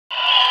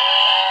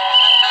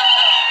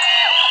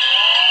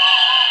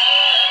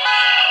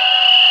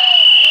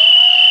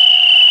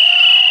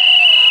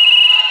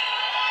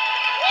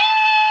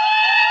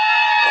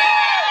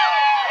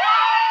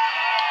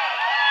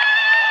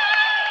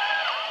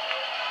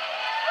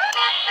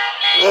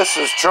This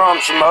is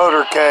Trump's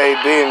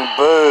motorcade being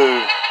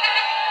booed.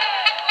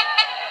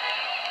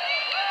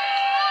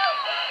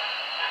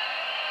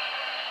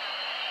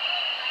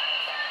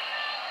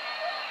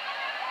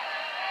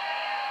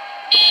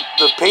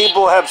 The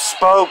people have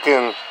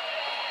spoken.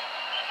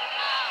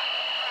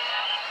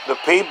 The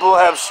people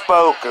have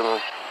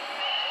spoken.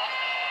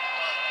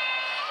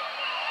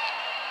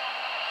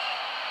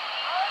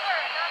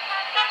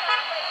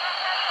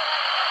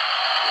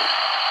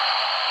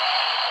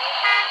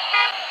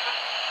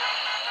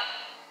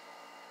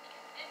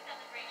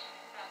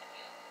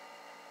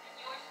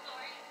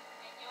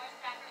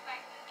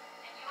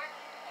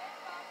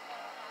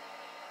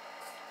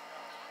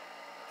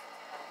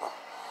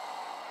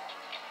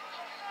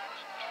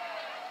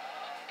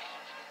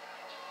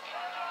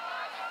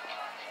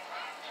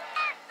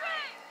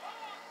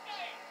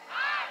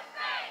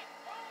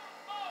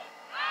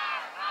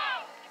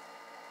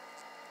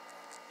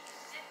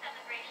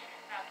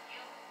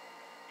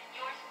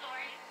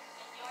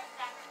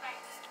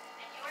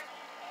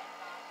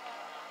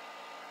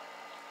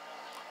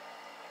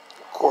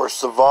 Of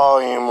course, the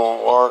volume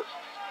won't work.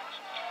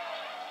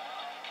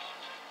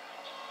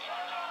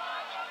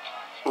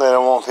 They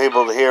don't want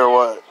people to hear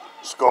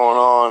what's going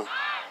on.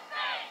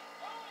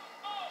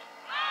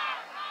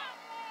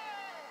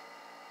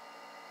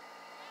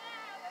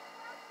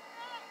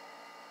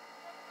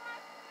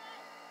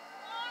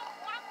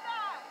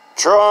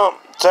 Trump,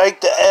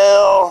 take the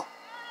L.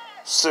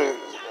 So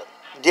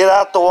get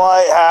out the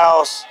White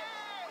House.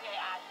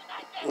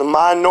 The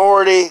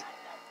minority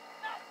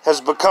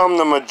has become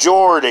the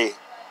majority.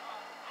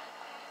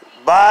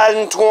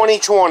 Biden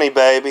 2020,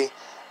 baby.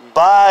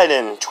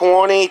 Biden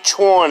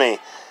 2020.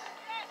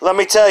 Let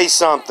me tell you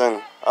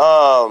something.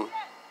 We're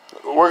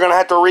going to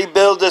have to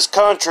rebuild this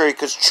country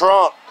because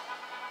Trump,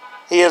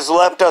 he has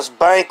left us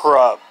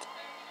bankrupt.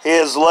 He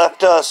has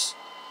left us,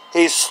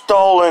 he's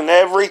stolen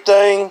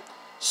everything,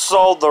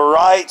 sold the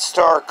rights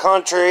to our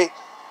country,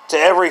 to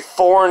every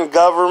foreign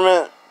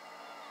government.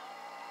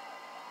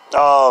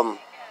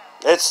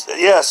 It's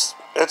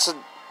a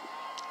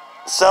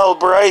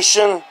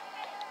celebration.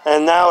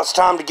 And now it's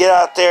time to get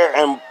out there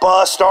and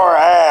bust our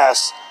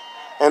ass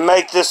and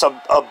make this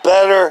a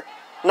better,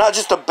 not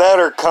just a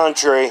better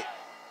country,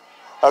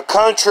 a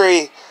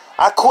country.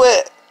 I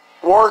quit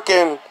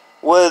working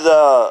with,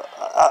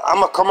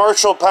 I'm a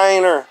commercial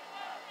painter,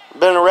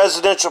 been a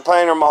residential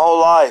painter my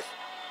whole life.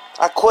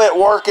 I quit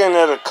working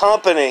at a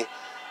company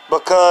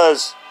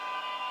because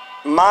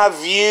my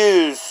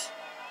views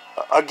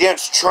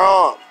against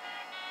Trump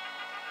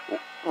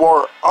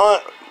were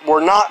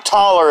not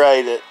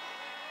tolerated.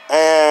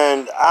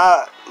 And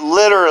I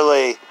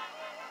literally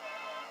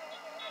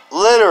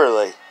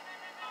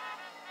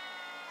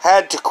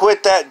had to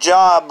quit that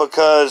job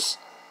because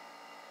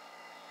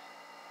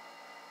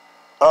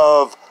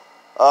of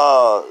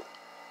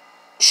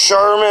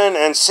Sherman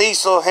and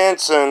Cecil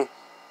Henson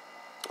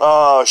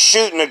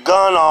shooting a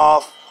gun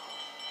off.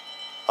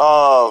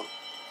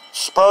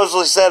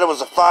 Supposedly said it was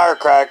a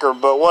firecracker,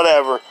 but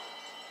whatever.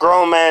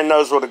 Grown man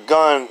knows what a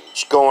gun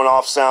going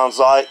off sounds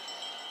like.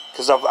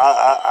 Because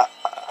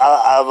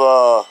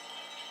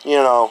you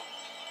know,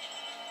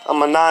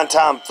 I'm a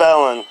 9-time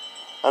felon.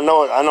 I know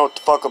what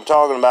the fuck I'm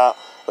talking about.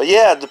 But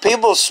yeah, the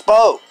people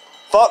spoke.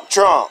 Fuck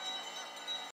Trump.